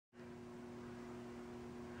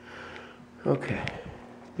Okay,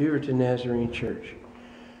 Beaverton Nazarene Church,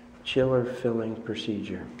 chiller filling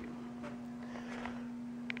procedure.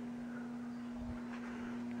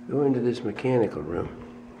 Go into this mechanical room,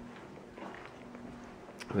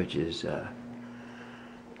 which is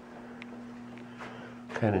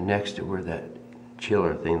kind of next to where that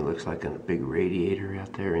chiller thing looks like a big radiator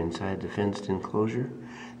out there inside the fenced enclosure.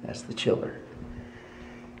 That's the chiller.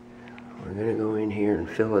 We're going to go in here and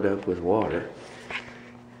fill it up with water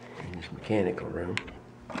in this mechanical room,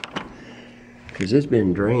 because it's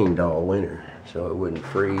been drained all winter so it wouldn't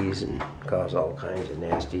freeze and cause all kinds of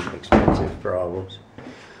nasty expensive problems.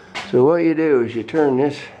 So what you do is you turn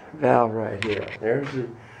this valve right here. There's the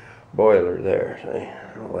boiler there, see?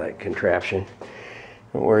 All that contraption.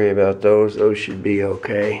 Don't worry about those should be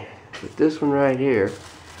okay. But this one right here,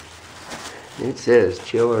 it says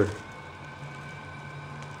chiller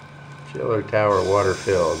tower water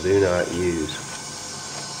fill, do not use.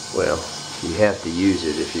 Well, you have to use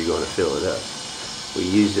it if you're going to fill it up. We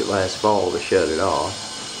used it last fall to shut it off.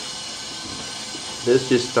 This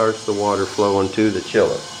just starts the water flowing to the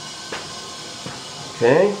chiller.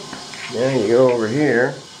 Okay, now you go over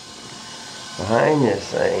here behind this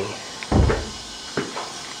thing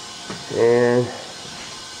and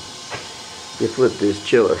you flip this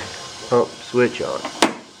chiller pump switch on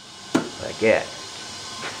like that.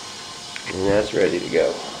 And that's ready to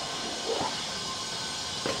go.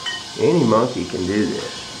 Any monkey can do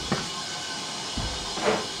this.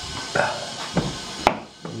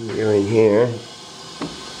 You go in here.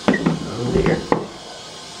 Oh dear.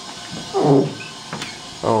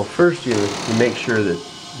 Oh, first you make sure that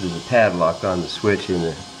there's a padlock on the switch in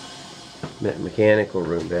the mechanical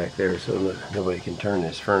room back there so nobody can turn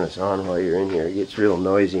this furnace on while you're in here. It gets real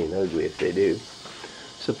noisy and ugly if they do.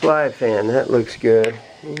 Supply fan, that looks good.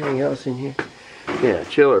 Anything else in here? Yeah,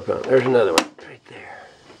 chiller pump. There's another one right there.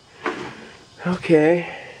 Okay.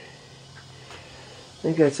 I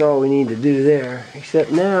think that's all we need to do there.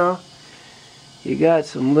 Except now, you got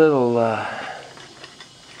some little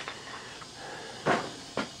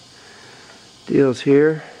deals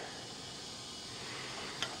here.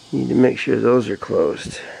 You need to make sure those are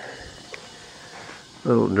closed.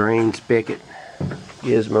 Little drain spigot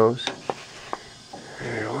gizmos.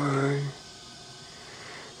 There's one.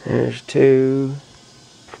 There's two.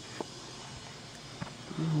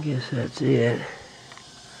 I guess that's it.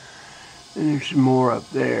 And there's some more up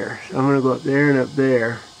there. So I'm going to go up there and up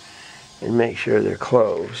there and make sure they're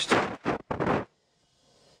closed.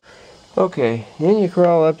 Okay, then you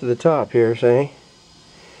crawl up to the top here, see?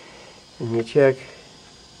 And you check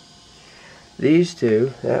these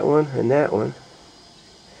two, that one and that one.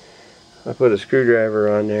 I put a screwdriver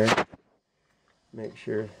on there. Make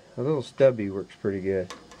sure a little stubby works pretty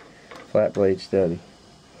good. Flat blade stubby.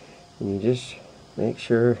 And you just make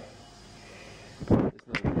sure this little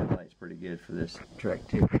headlight's pretty good for this truck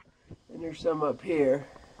too. And there's some up here.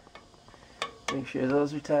 Make sure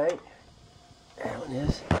those are tight. That one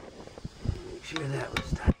is. Make sure that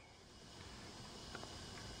one's tight.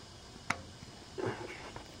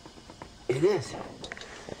 It is.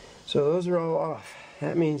 So those are all off.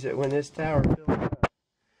 That means that when this tower fills up,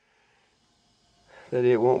 that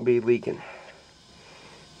it won't be leaking.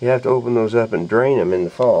 You have to open those up and drain them in the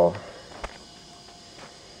fall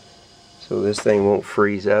so this thing won't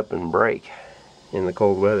freeze up and break in the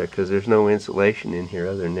cold weather, because there's no insulation in here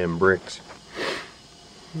other than them bricks.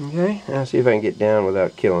 Okay, now see if I can get down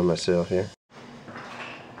without killing myself here.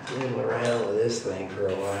 Fiddle around with this thing for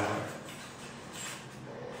a while.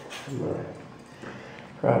 I'm going to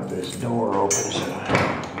prop this door open so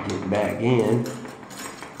I can get back in.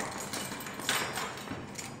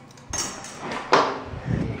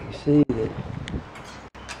 You can see that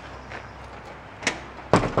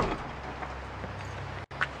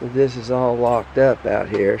this is all locked up out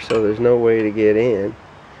here, so there's no way to get in.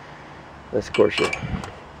 That's of course it.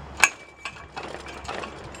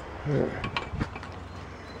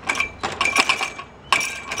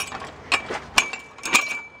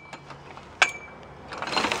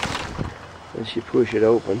 Once you push it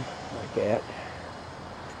open like that.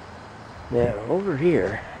 Now over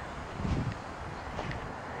here,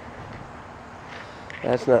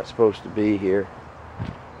 that's not supposed to be here.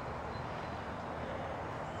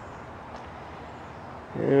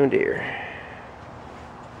 Oh dear.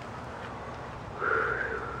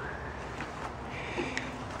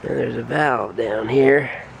 And there's a valve down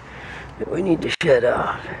here that we need to shut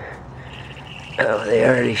off. Oh, they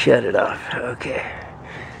already shut it off. Okay.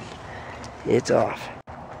 It's off.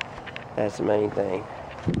 That's the main thing.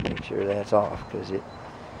 Make sure that's off, because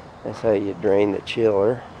that's how you drain the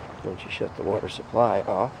chiller once you shut the water supply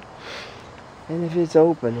off. And if it's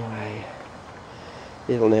open, why,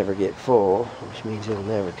 it'll never get full, which means it'll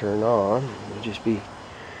never turn on. It'll just be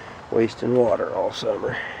wasting water all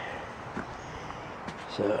summer.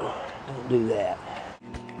 So don't do that.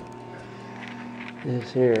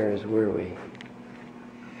 This here is where we,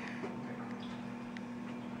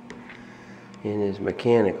 in his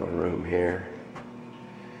mechanical room here,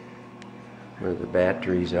 where the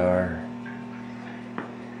batteries are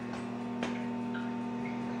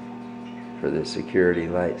for the security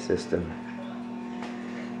light system.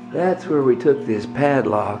 That's where we took this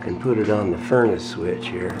padlock and put it on the furnace switch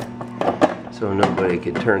here, so nobody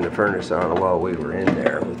could turn the furnace on while we were in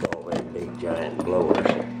there with all them big giant blowers.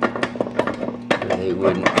 They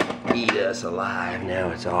wouldn't eat us alive.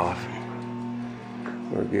 Now it's off.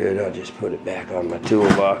 We're good. I'll just put it back on my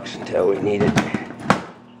toolbox until we need it.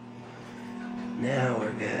 Now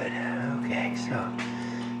we're good. Okay, so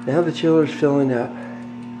now the chiller's filling up.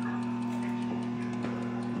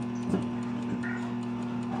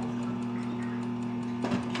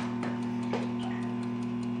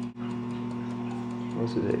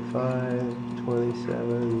 What's it at? 5,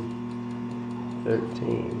 27,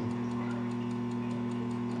 13.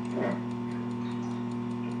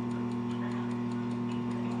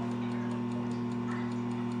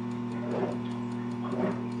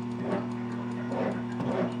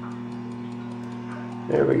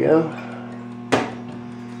 There we go.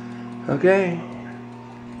 Okay.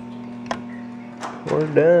 We're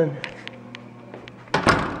done.